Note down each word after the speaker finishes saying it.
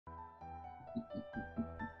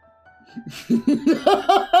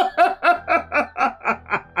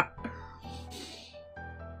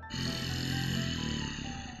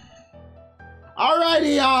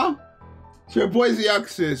Alrighty, y'all. It's your boy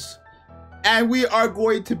Zxous. And we are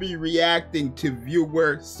going to be reacting to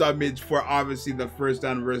viewer summons for obviously the first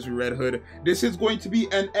anniversary Red Hood. This is going to be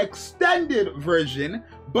an extended version.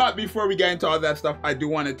 But before we get into all that stuff, I do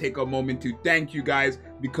want to take a moment to thank you guys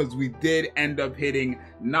because we did end up hitting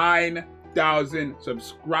 9,000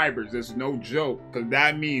 subscribers. It's no joke, because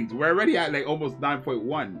that means we're already at like almost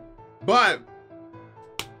 9.1. But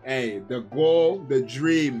hey, the goal, the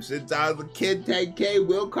dream since I was a kid, 10K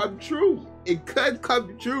will come true. It could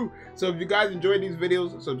come true. So if you guys enjoy these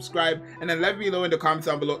videos, subscribe, and then let me know in the comments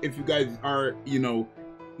down below if you guys are, you know,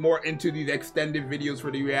 more into these extended videos for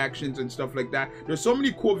the reactions and stuff like that. There's so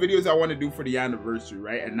many cool videos I want to do for the anniversary,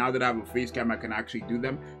 right? And now that I have a face cam, I can actually do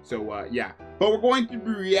them. So yeah, but we're going to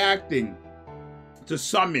be reacting to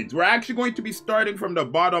summons. We're actually going to be starting from the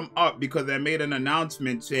bottom up because I made an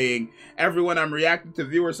announcement saying, everyone, I'm reacting to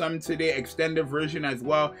viewer summons today, extended version as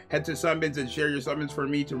well. Head to summons and share your summons for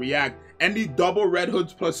me to react. Any double Red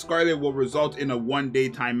Hoods plus Scarlet will result in a 1-day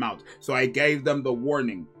timeout. So I gave them the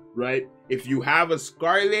warning, right? If you have a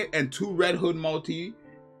Scarlet and 2 Red Hood multi,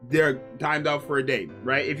 they're timed out for a day,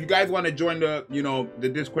 right? If you guys want to join the, you know, the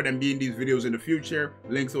Discord and be in these videos in the future,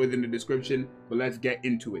 links are in the description. But let's get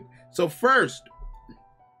into it. So first,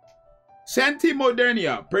 Senti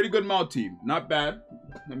Modernia, pretty good multi, not bad.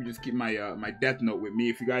 Let me just keep my my death note with me.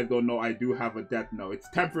 If you guys don't know, I do have a death note. It's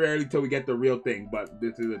temporarily till we get the real thing, but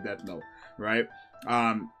this is a death note, right?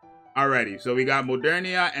 Alrighty, so we got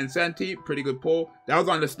Modernia and Senti, pretty good pull. That was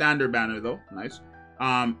on the standard banner though, nice.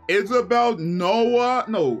 Isabel,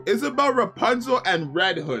 Isabel, Rapunzel, and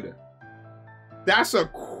Red Hood. That's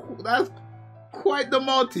quite the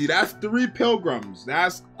multi. That's 3 pilgrims.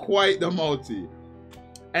 That's quite the multi.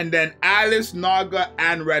 And then Alice, Naga,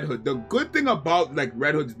 and Red Hood. The good thing about like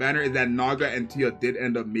Red Hood's banner is that Naga and Tia did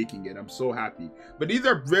end up making it. I'm so happy. But these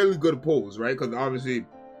are really good pulls, right? Because obviously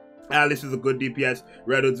Alice is a good DPS.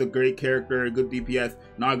 Red Hood's a great character, a good DPS.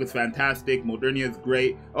 Naga's fantastic. Modernia is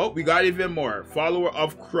great. Oh, we got even more. Follower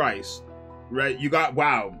of Christ. Right? You got,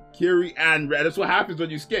 wow, Kiri and Red. That's what happens when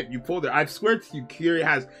you skip. You pull there. I swear to you, Kiri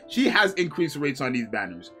has increased rates on these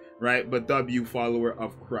banners, right? But W, follower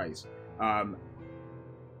of Christ.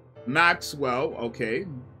 Maxwell, okay.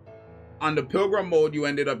 On the Pilgrim mode, you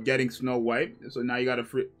ended up getting Snow White. So now you got a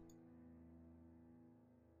free...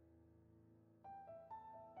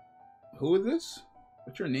 Who is this?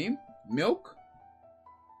 What's your name? Milk?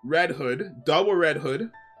 Red Hood. Double Red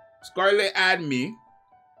Hood. Scarlet, add me.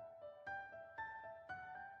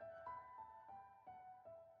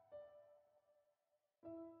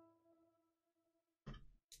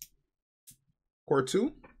 Core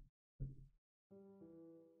 2.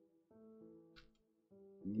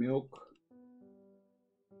 Milk.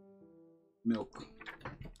 I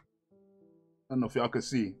don't know if y'all can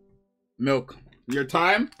see. Milk. Your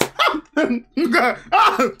time?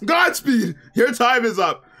 Godspeed. Your time is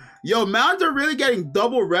up. Yo, Mounds are really getting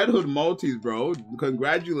double Red Hood multis, bro.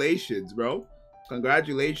 Congratulations, bro.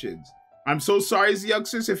 Congratulations. I'm so sorry,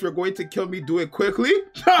 Zxous. If you're going to kill me, do it quickly.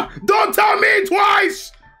 Don't tell me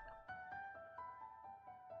twice!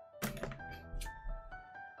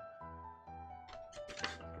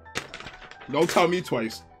 Don't tell me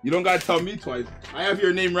twice. You don't gotta tell me twice. I have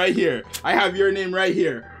your name right here. I have your name right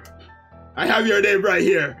here. I have your name right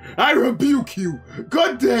here. I rebuke you.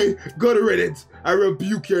 Good day, good riddance. I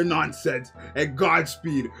rebuke your nonsense. And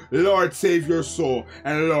Godspeed. Lord, save your soul.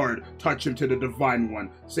 And Lord, touch him to the divine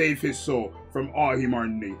one. Save his soul from all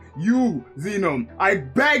humanity. You, Xenon, I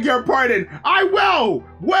beg your pardon. I will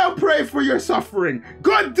pray for your suffering.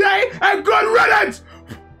 Good day and good riddance.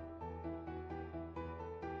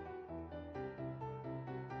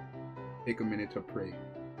 Take a minute to pray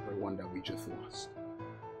for one that we just lost.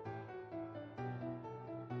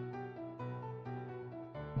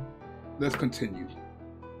 Let's continue.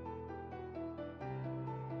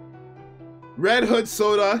 Red Hood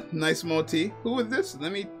Soda, nice multi. Who is this?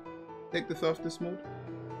 Let me take this off this mode.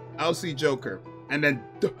 LC Joker. And then,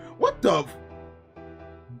 what the?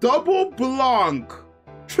 Double Blanc,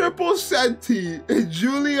 Triple Senti,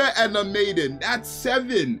 Julia, and a Maiden. That's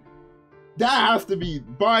 7. That has to be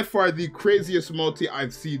by far the craziest multi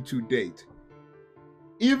I've seen to date.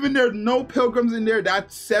 Even there are no pilgrims in there,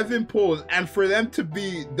 that's 7 pulls. And for them to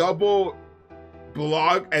be double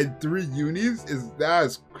Blanc and 3 unis,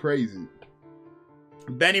 that's crazy.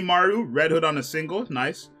 Benimaru, Red Hood on a single,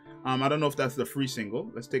 nice. I don't know if that's the free single.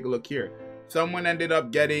 Let's take a look here. Someone ended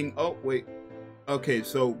up getting, oh wait. Okay,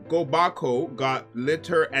 so Gobako got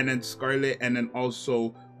Litter and then Scarlet and then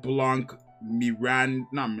also Blanc, Miranda.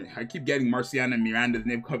 No, I keep getting Marciana and Miranda's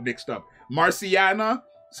name mixed up. Marciana,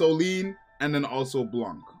 Soline, and then also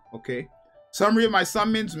Blanc. Okay. Summary of my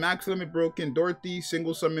summons: Max Limit Broken, Dorothy,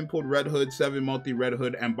 single summon pulled Red Hood, 7 multi Red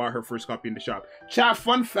Hood, and bought her first copy in the shop. Chat,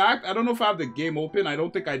 fun fact, I don't know if I have the game open. I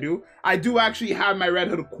don't think I do. I do actually have my Red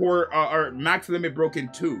Hood core, or Max Limit Broken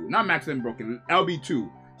 2. Not Max Limit Broken,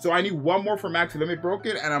 LB2. So I need one more for Max Limit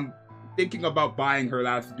Broken, and I'm thinking about buying her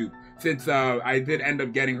last dupe. Since I did end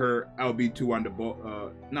up getting her LB2 on the,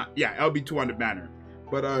 LB2 on the banner.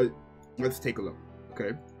 But let's take a look,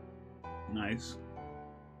 okay? Nice.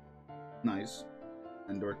 Nice.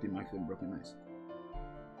 And Dorothy Maxim Broken, nice.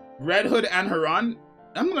 Red Hood and Haran,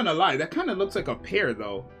 I'm gonna lie, that kind of looks like a pair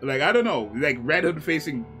though. Like, I don't know, like Red Hood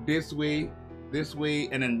facing this way,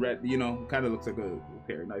 and then Red, you know, kind of looks like a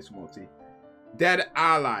pair. Nice multi. Dead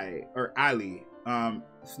Ally, or Ali,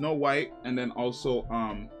 Snow White, and then also,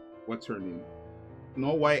 what's her name?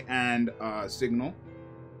 Snow White and Signal.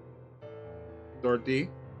 Dorothy,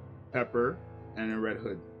 Pepper, and then Red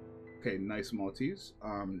Hood. Okay, nice multis.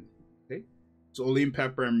 Okay. So Oline,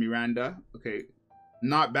 Pepper, and Miranda. Okay.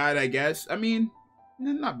 Not bad, I guess. I mean,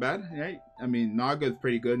 not bad, right? I mean, Naga's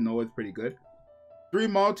pretty good. Noah's pretty good. 3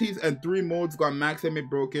 multis and 3 modes got Max Limit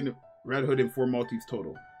Broken, Red Hood, and 4 multis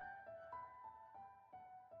total.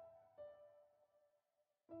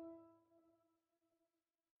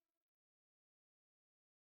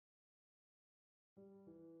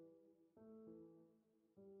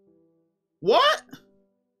 What?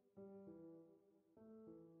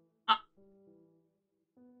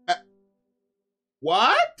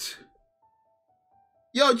 What?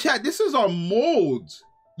 Yo, chat, this is on molds.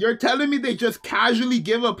 You're telling me they just casually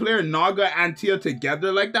give a player Naga and Tia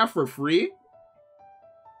together like that for free?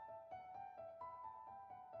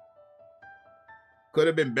 Could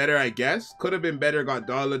have been better, I guess. Could have been better, got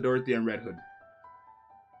Dala, Dorothy, and Red Hood.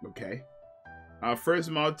 Okay. First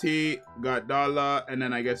multi, got Dala, and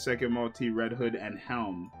then I guess second multi, Red Hood, and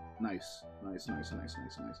Helm. Nice. Nice.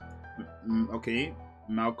 Okay.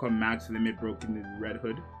 Malcolm, Max Limit Broken, in Red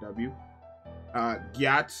Hood, W.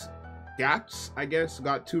 Gats, I guess,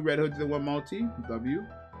 got 2 Red Hoods and 1 multi, W.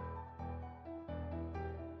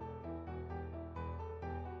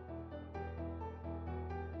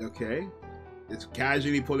 Okay. It's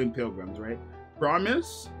casually pulling Pilgrims, right?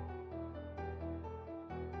 Promise.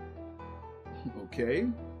 Okay.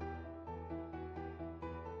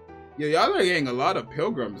 Yeah, y'all are getting a lot of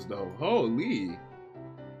Pilgrims, though. Holy.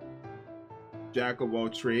 Jack of all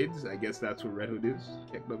trades. I guess that's what Red Hood is.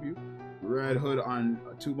 Check W. Red Hood on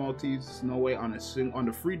 2 multis. Snow White on on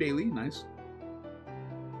the free daily. Nice.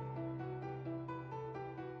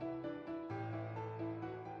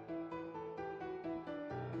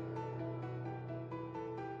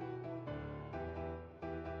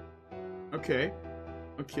 Okay.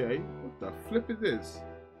 Okay. What the flip is this?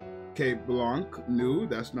 Okay, Blanc, new.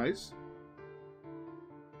 That's nice.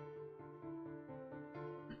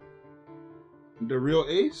 The real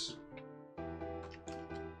ace.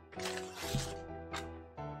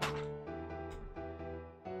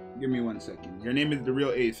 Give me 1 second. Your name is the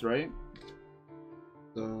real ace, right?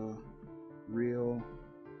 The real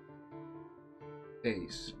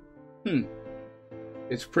ace.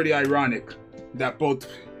 It's pretty ironic that both.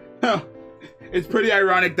 It's pretty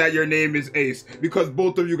ironic that your name is Ace because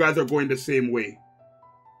both of you guys are going the same way.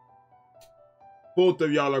 Both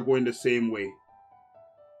of y'all are going the same way.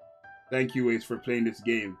 Thank you, Ace, for playing this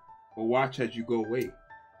game. But watch as you go away.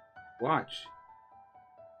 Watch.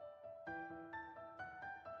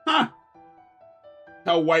 Huh!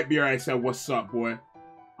 Tell Whitebeard I said, what's up, boy?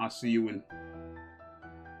 I'll see you in...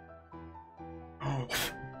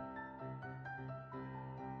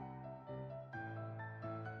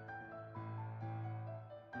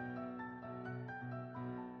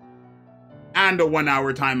 And a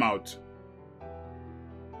 1-hour timeout.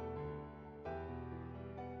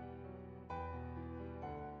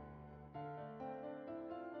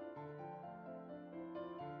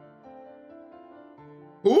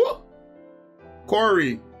 Who?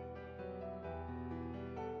 Corey.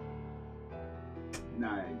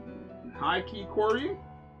 Nah, high key Corey?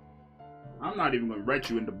 I'm not even gonna write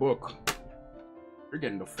you in the book. You're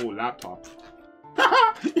getting the full laptop.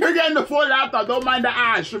 You're getting the full laptop. Don't mind the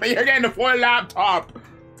ash, but you're getting the full laptop.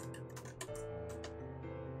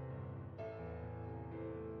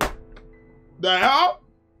 The hell?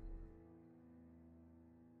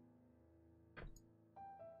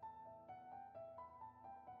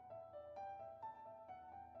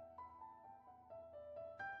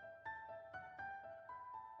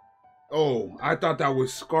 Oh, I thought that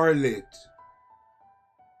was Scarlet.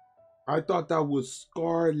 I thought that was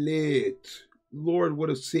Scarlet. Lord would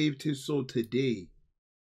have saved his soul today.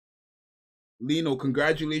 Lino,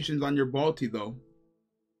 congratulations on your Balti, though.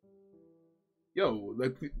 Yo,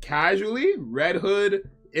 like, casually, Red Hood,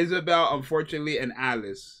 Isabel, unfortunately, and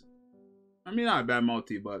Alice. I mean, not a bad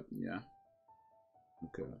multi, but yeah.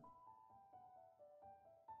 Okay.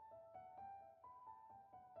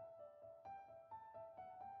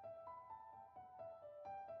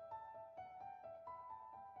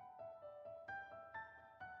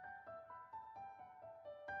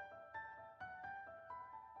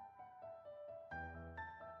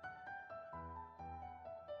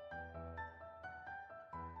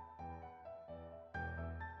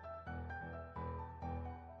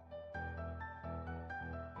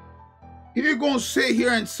 You're gonna sit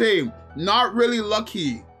here and say, not really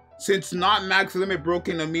lucky, since not max limit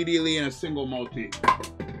broken immediately in a single multi.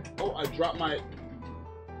 Oh, I dropped my...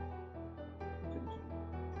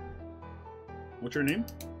 What's your name?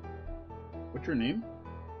 What's your name?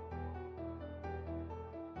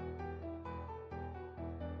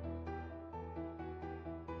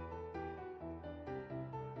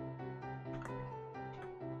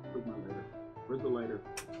 Where's my lighter? Where's the lighter?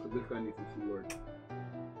 Because this guy needs to see Lord.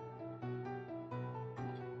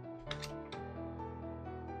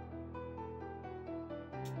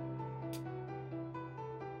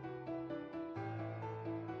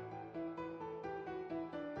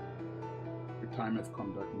 Time has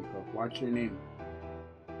come, Dark Mika. Watch your name.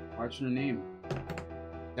 Watch your name.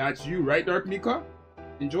 That's you, right, Dark Mika?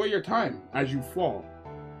 Enjoy your time as you fall.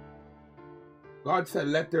 God said,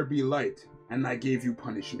 let there be light, and I gave you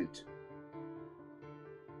punishment.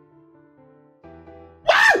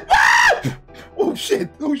 Oh shit,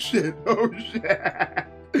 oh shit, oh shit.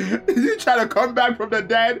 Is he trying to come back from the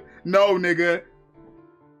dead? No, nigga.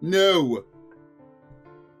 No.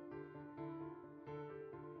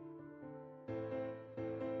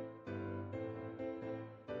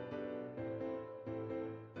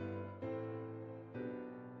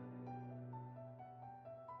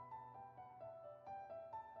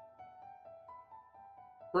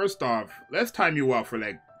 First off, let's time you out for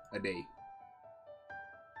like a day.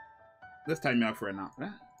 Let's time you out for an hour.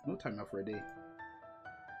 Don't time you out for a day.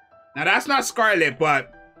 Now that's not Scarlet,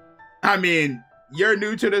 but I mean, you're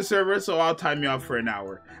new to the server, so I'll time you out for an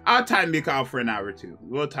hour. I'll time Mika out for an hour too.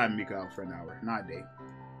 We'll time Mika out for an hour, not a day.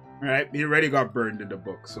 Alright, he already got burned in the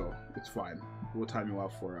book, so it's fine. We'll time you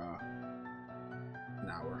out for an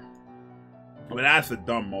hour. But that's a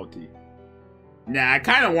dumb multi. Nah, I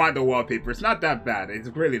kind of want the wallpaper. It's not that bad. It's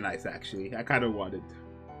really nice, actually. I kind of want it.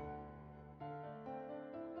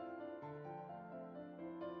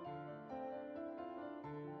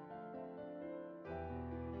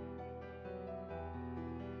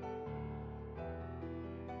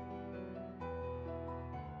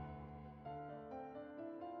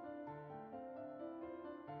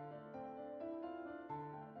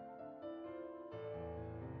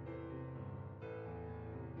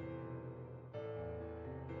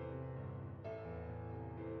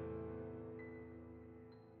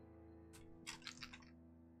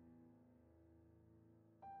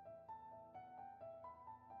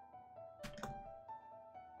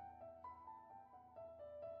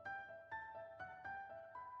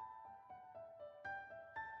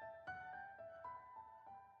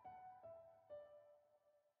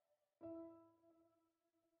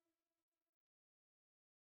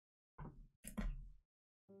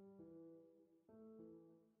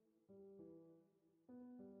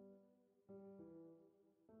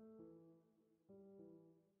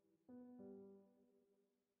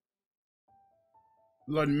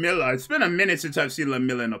 Ludmilla. It's been a minute since I've seen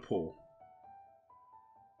Ludmilla in a poll.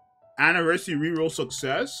 Anniversary reroll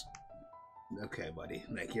success? Okay, buddy.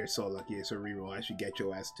 Like, you're so lucky it's a reroll. I should get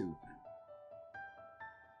your ass too.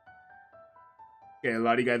 Okay, a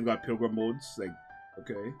lot of you guys got pilgrim modes. Like,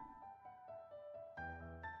 okay.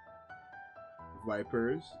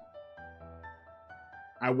 Vipers.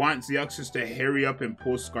 I want Zxous to hurry up and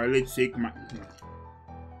post Scarlet Sake my...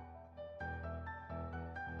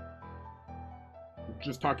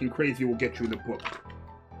 Just talking crazy will get you in the book.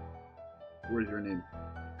 Where's your name?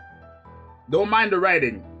 Don't mind the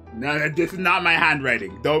writing. No, this is not my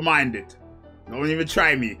handwriting. Don't mind it. Don't even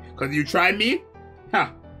try me. Because you try me? Huh.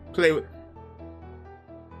 Play with...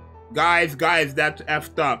 Guys, that's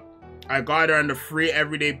effed up. I got her on the free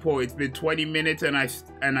everyday poll. It's been 20 minutes and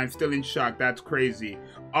I'm still in shock. That's crazy.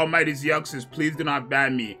 Almighty Zxous, please do not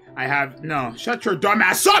ban me. I have... No. Shut your dumb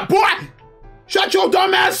ass up, boy! Shut your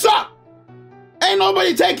dumb ass up! Ain't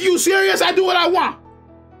nobody take you serious. I do what I want.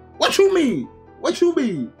 What you mean? What you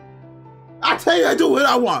mean? I tell you I do what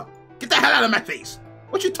I want. Get the hell out of my face.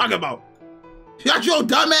 What you talking about? Shut your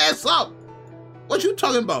dumb ass up. What you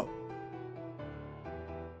talking about?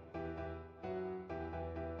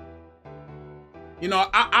 You know,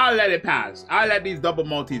 I'll let it pass. I'll let these double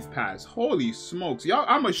multis pass. Holy smokes. Y'all,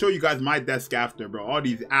 I'm gonna show you guys my desk after, bro. All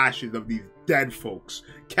these ashes of these dead folks.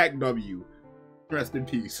 Keck W. Rest in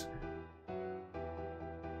peace.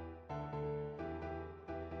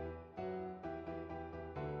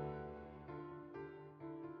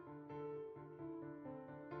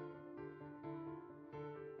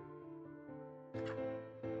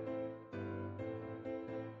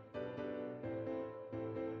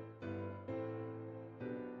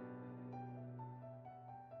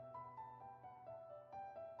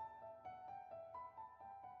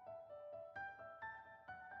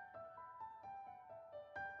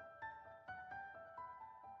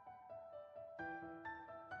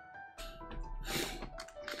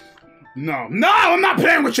 No, I'm not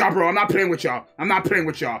playing with y'all, bro. I'm not playing with y'all. I'm not playing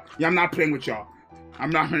with y'all. Yeah, I'm not playing with y'all.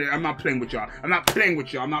 I'm not playing with y'all. I'm not playing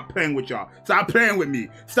with y'all. I'm not playing with y'all. Stop playing with me.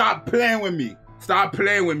 Stop playing with me. Stop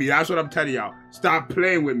playing with me. That's what I'm telling y'all. Stop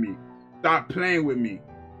playing with me. Stop playing with me.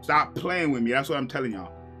 Stop playing with me. That's what I'm telling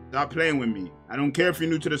y'all. Stop playing with me. I don't care if you're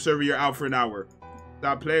new to the server, you're out for an hour.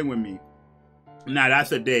 Stop playing with me. Nah,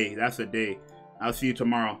 that's a day. That's a day. I'll see you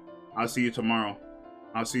tomorrow. I'll see you tomorrow.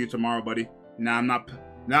 I'll see you tomorrow, buddy. Nah, I'm not...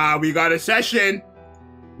 Nah, we got a session.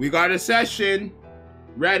 We got a session.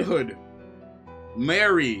 Red Hood.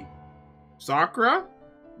 Mary. Sakura.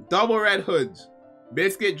 Double Red Hoods.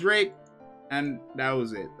 Biscuit Drake. And that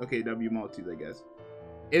was it. Okay, W multis, I guess.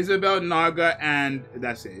 Isabel, Naga, and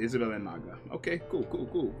that's it. Isabel and Naga. Okay,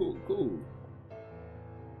 cool.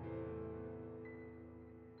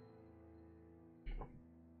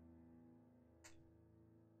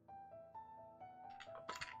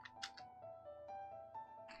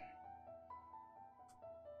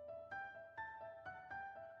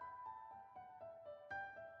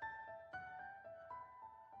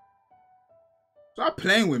 Stop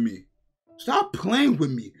playing with me. Stop playing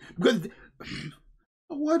with me. Because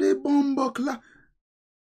what a bomba clock.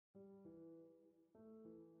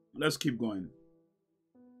 Let's keep going.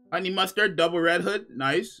 Honey mustard, double Red Hood,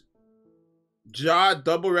 nice. Jaw,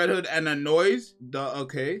 double Red Hood, and a noise.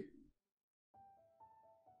 Okay.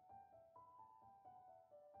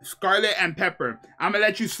 Scarlet and Pepper. I'm gonna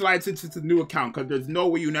let you slide since it's a new account, because there's no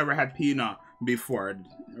way you never had Pina before,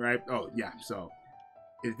 right? Oh yeah, so.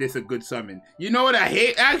 Is this a good summon? You know what I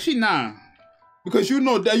hate? Actually, nah. Because you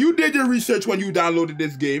know that you did your research when you downloaded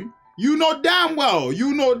this game. You know damn well.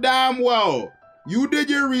 You know damn well. You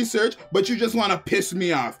did your research, but you just want to piss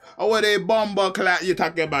me off. Oh, what a bomba class you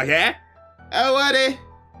talking about, yeah? Oh, what a...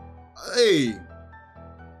 Hey.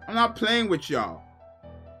 I'm not playing with y'all.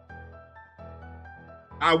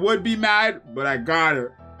 I would be mad, but I got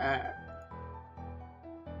her.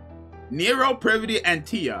 Nero, Privity, and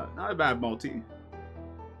Tia. Not a bad multi.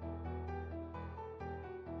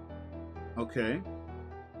 Okay.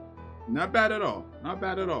 Not bad at all. Not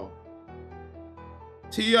bad at all.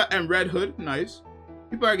 Tia and Red Hood. Nice.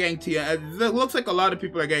 People are getting Tia. It looks like a lot of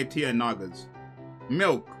people are getting Tia and Nagas.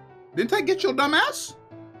 Milk. Didn't I get your dumb ass?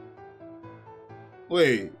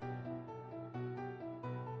 Wait.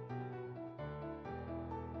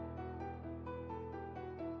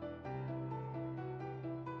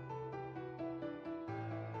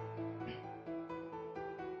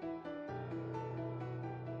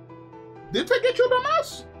 Didn't I get your dumb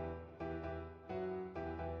ass?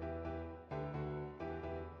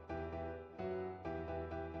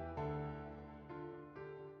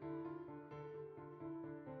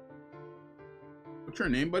 What's your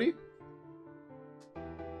name, buddy?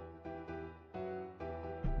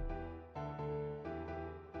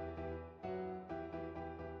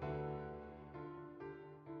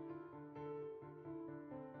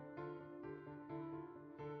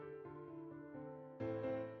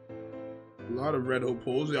 A lot of Red Hood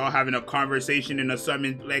pulls. Y'all having a conversation in a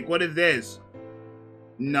summon. Like, what is this?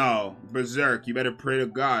 No. Berserk. You better pray to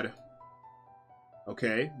God.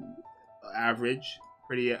 Okay. Average.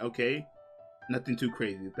 Pretty okay. Nothing too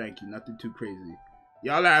crazy. Thank you. Nothing too crazy.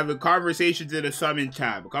 Y'all are having conversations in the summon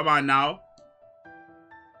tab. Come on now.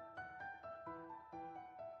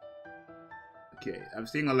 Okay. I'm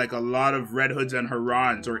seeing like a lot of Red Hoods and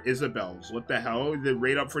Harans or Isabels. What the hell? Is it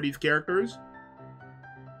rate up for these characters?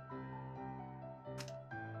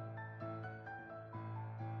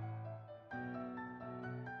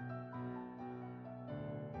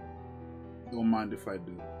 Don't mind if I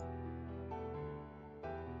do.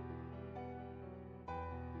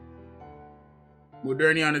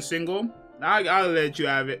 Moderni on a single. I'll let you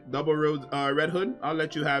have it. Double Red Hood. I'll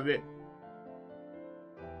let you have it.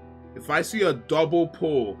 If I see a double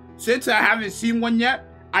pull, since I haven't seen one yet,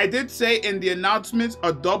 I did say in the announcements,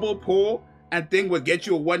 a double pull and thing would get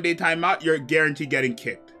you a 1-day timeout. You're guaranteed getting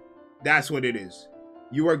kicked. That's what it is.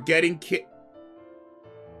 You are getting kicked.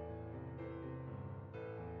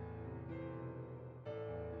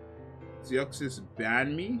 Zxous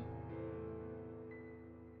ban me?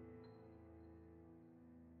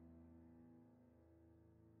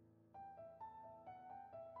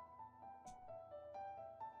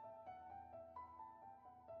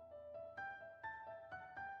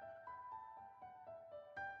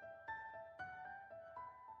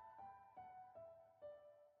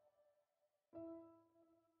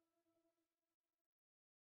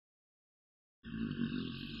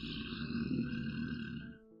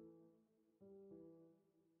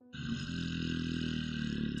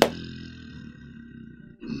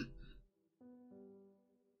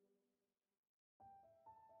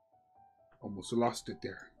 Almost lost it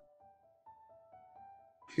there.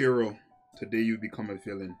 Hero, today you become a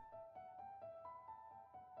villain.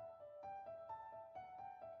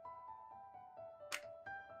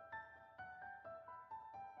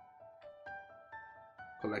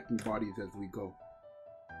 Collecting bodies as we go.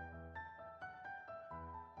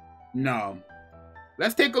 No.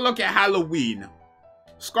 Let's take a look at Halloween.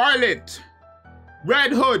 Scarlet.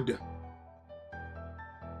 Red Hood.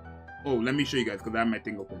 Oh, let me show you guys because I have my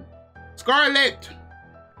thing open. Scarlet.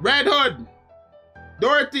 Red Hood.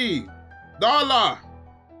 Dorothy. Darla.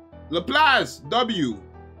 Laplace. W.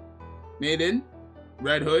 Maiden.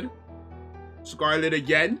 Red Hood. Scarlet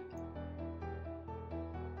again.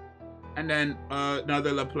 And then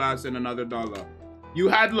another Laplace and another Darla. You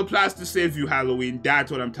had Laplace to save you, Halloween.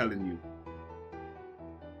 That's what I'm telling you.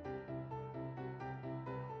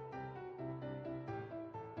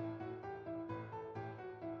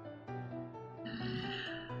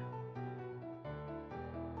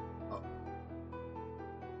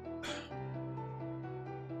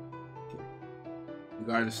 We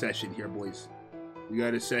got a session here, boys. We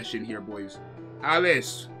got a session here, boys.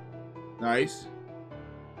 Alice. Nice.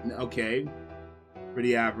 Okay.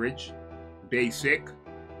 Pretty average. Basic.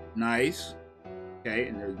 Nice. Okay,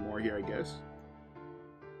 and there's more here, I guess.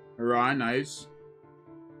 Iran, nice.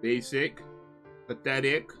 Basic.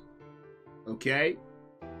 Pathetic. Okay.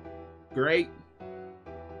 Great.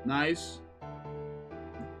 Nice.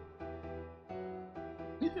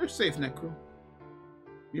 You're safe, Necro.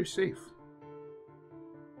 You're safe.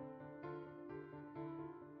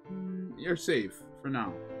 You're safe for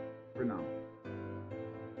now. For now.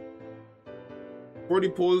 40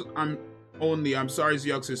 pulls. I'm sorry,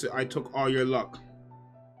 Zxous. I took all your luck.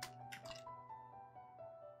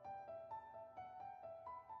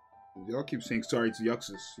 Y'all keep saying sorry to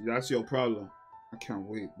Zxous. That's your problem. I can't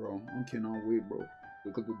wait, bro. I cannot wait, bro.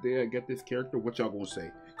 Because the day I get this character, what y'all gonna say?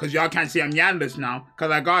 Because y'all can't say I'm Yanless now, because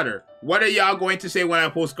I got her. What are y'all going to say when I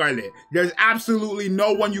pull Scarlet? There's absolutely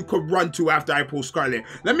no one you could run to after I pull Scarlet.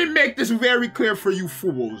 Let me make this very clear for you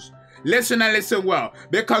fools. Listen and listen well,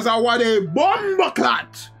 because I want a bomb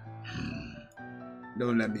clot.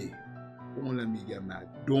 Don't let me get mad.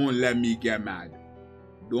 Don't let me get mad.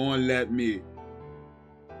 Don't let me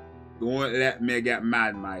get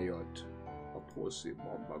mad, my yacht. A pussy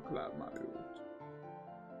bomb clot, my yacht.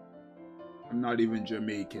 I'm not even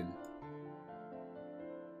Jamaican.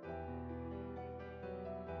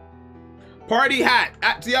 Party hat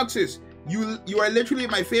at Zxous. You are literally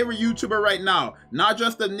my favorite YouTuber right now. Not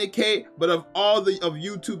just of Nikke, but of all of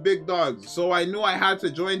YouTube big dogs. So I knew I had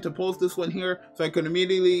to join to post this one here so I could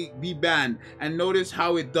immediately be banned. And notice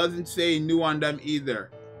how it doesn't say new on them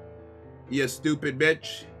either. You stupid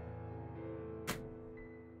bitch.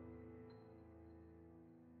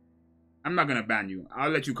 I'm not gonna ban you.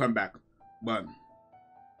 I'll let you come back. But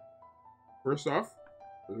first off,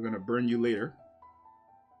 we're gonna burn you later.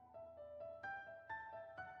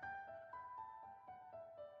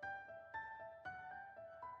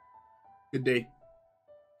 Good day.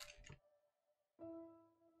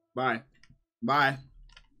 Bye. Bye.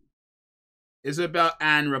 Isabel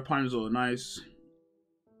and Rapunzel. Nice.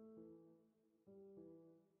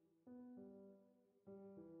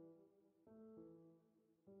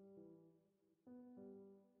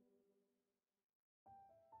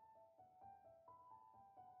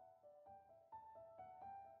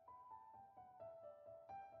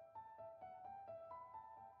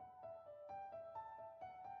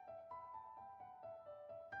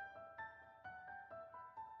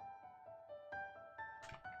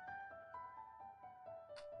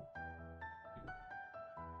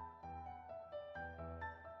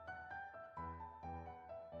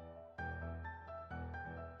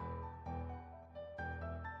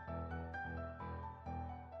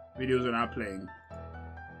 Videos are not playing.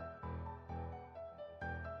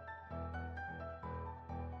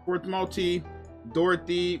 Fourth multi,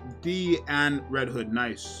 Dorothy, D, and Red Hood.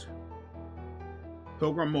 Nice.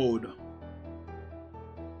 Pilgrim mode.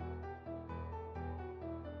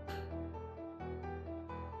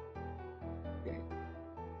 Okay.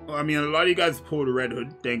 Well, I mean, a lot of you guys pulled Red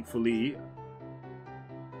Hood, thankfully.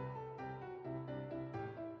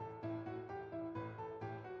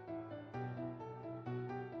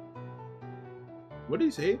 What did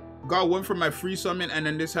he say? Got one for my free summon, and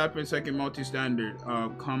then this happened. Second multi-standard.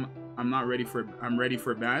 I'm ready for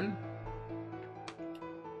ban.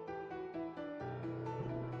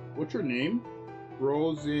 What's your name?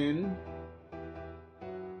 Frozen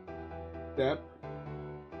Step.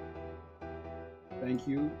 Thank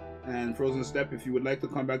you. And Frozen Step, if you would like to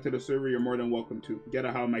come back to the server, you're more than welcome to. Get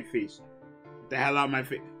the hell out of my face. Get the hell out of my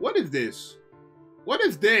face. What is this? What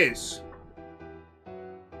is this?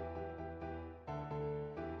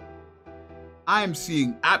 I am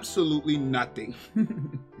seeing absolutely nothing.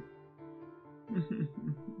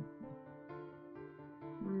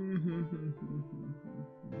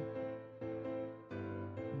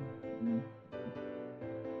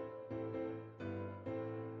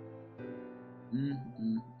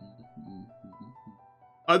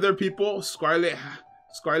 Other people, Scarlet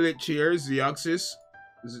Cheers, Zxous.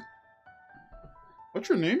 What's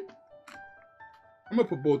your name? I'm gonna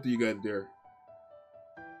put both of you guys there.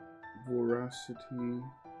 Voracity,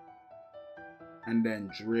 and then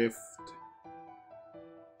Drift,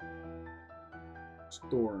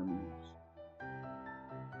 Storms,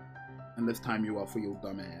 and let's time you out for your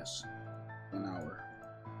dumbass. An hour.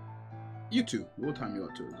 You too. We'll time you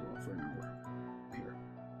out too as well for an hour. Here,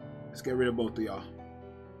 let's get rid of both of y'all.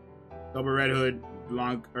 Double Red Hood,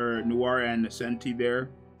 Blanc or Noir and Senti there.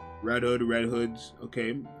 Red Hood, Red Hoods. Okay,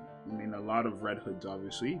 I mean a lot of Red Hoods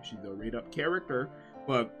obviously. She's a rate up character,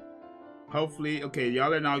 but. Hopefully, okay,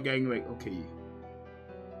 y'all are now getting like, okay,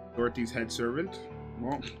 Dorothy's head servant.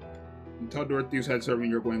 Well, until Dorothy's head servant,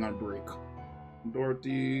 you're going on break.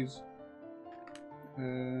 Dorothy's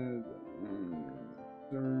head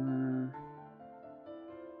servant.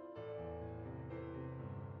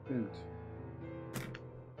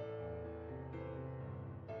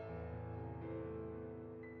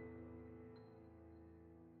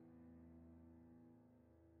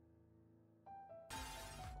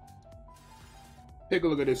 Take a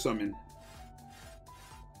look at this summon.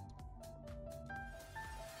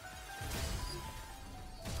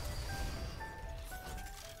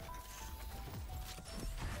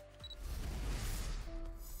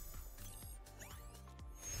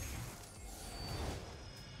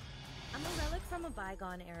 I'm a relic from a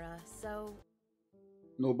bygone era, so...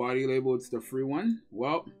 No body label, it's the free one?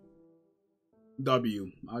 Well, W.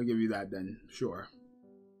 I'll give you that then, sure.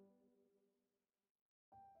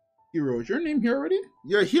 Hero, is your name here already?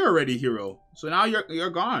 You're here already, Hero. So now you're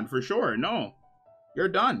gone for sure. No, you're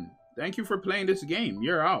done. Thank you for playing this game.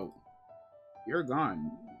 You're out. You're gone.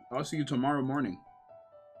 I'll see you tomorrow morning.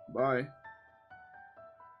 Bye.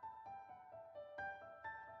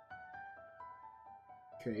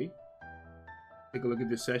 Okay. Take a look at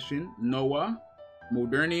this session. Noah,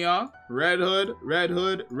 Modernia, Red Hood, Red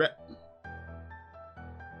Hood, Red.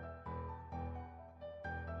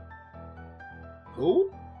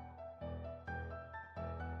 Who?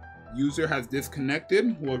 User has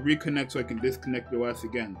disconnected. We'll reconnect so I can disconnect the OS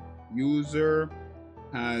again. User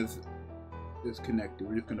has disconnected.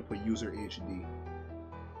 We're just gonna put user HD.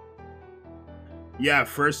 Yeah,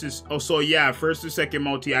 first is also yeah, first and second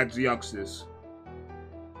multi-act Zxous.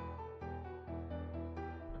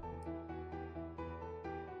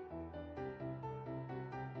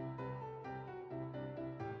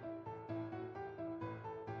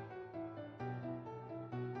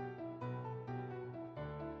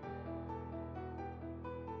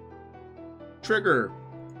 Trigger.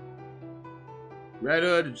 Red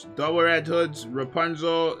Hood, double Red Hoods,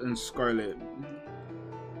 Rapunzel, and Scarlet.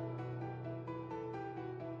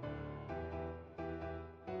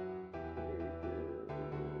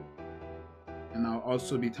 And I'll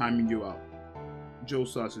also be timing you out.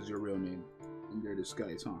 Zxous is your real name. And you're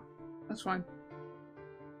disguised, huh? That's fine.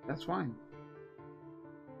 That's fine.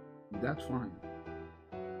 That's fine.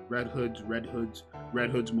 Red Hoods, Red Hoods,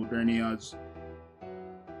 Red Hoods, Modernias.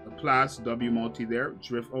 Plus W multi there.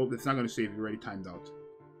 Drift. Oh, it's not gonna save. You already timed out.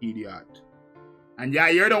 Idiot. And yeah,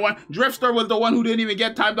 you're the one. Drifter was the one who didn't even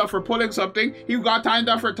get timed out for pulling something. He got timed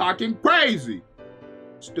out for talking crazy.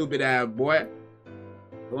 Stupid ass boy.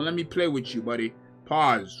 Don't let me play with you, buddy.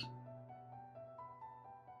 Pause.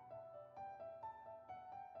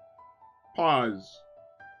 Pause.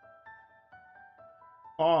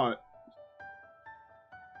 Pause.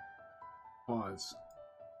 Pause.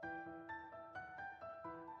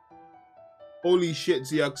 Holy shit,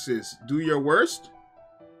 Zxous. Do your worst?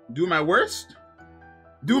 Do my worst?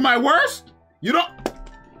 Do my worst? You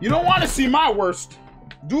don't want to see my worst.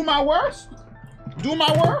 Do my worst? Do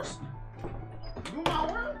my worst? Do my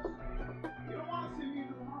worst? You don't want to see me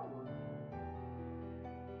do my worst.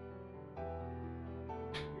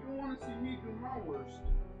 You don't want to see me do my worst.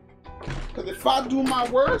 Because if I do my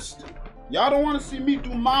worst, y'all don't want to see me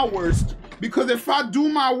do my worst. Because if I do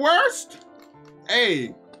my worst,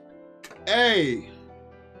 hey,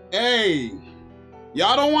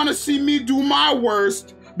 y'all don't want to see me do my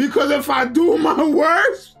worst. Because if I do my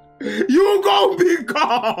worst, you gonna be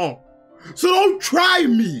gone. So don't try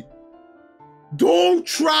me. Don't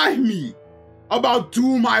try me about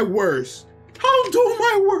do my worst. I'll do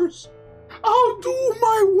my worst. I'll do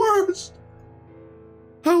my worst.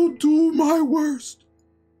 I'll do my worst.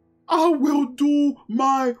 I will do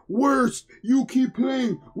my worst. You keep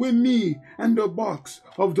playing with me and the box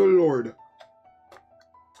of the Lord.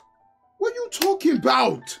 What are you talking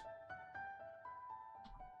about?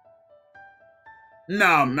 No,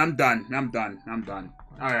 I'm done.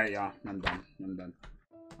 All right, y'all. I'm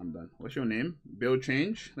done. What's your name? Build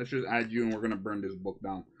change. Let's just add you and we're going to burn this book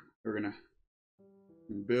down. We're going to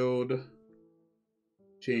build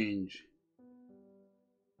change.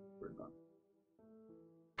 We're done.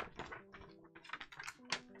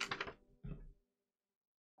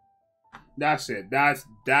 That's it. That's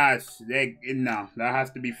no, that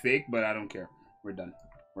has to be fake, but I don't care. We're done.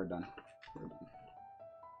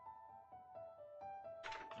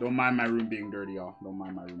 Don't mind my room being dirty, y'all. Don't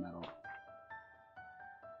mind my room at all.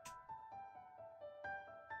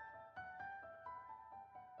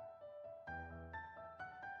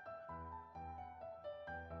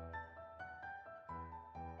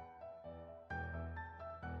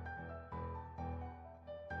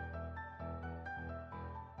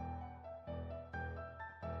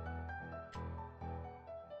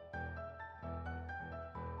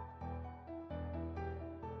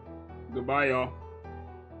 Goodbye, y'all.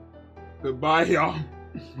 Goodbye, y'all.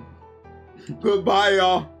 Goodbye,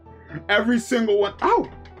 y'all. Every single one. Ow!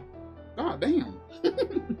 God damn.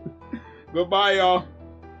 Goodbye, y'all.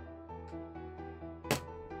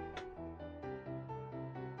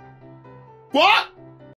 What?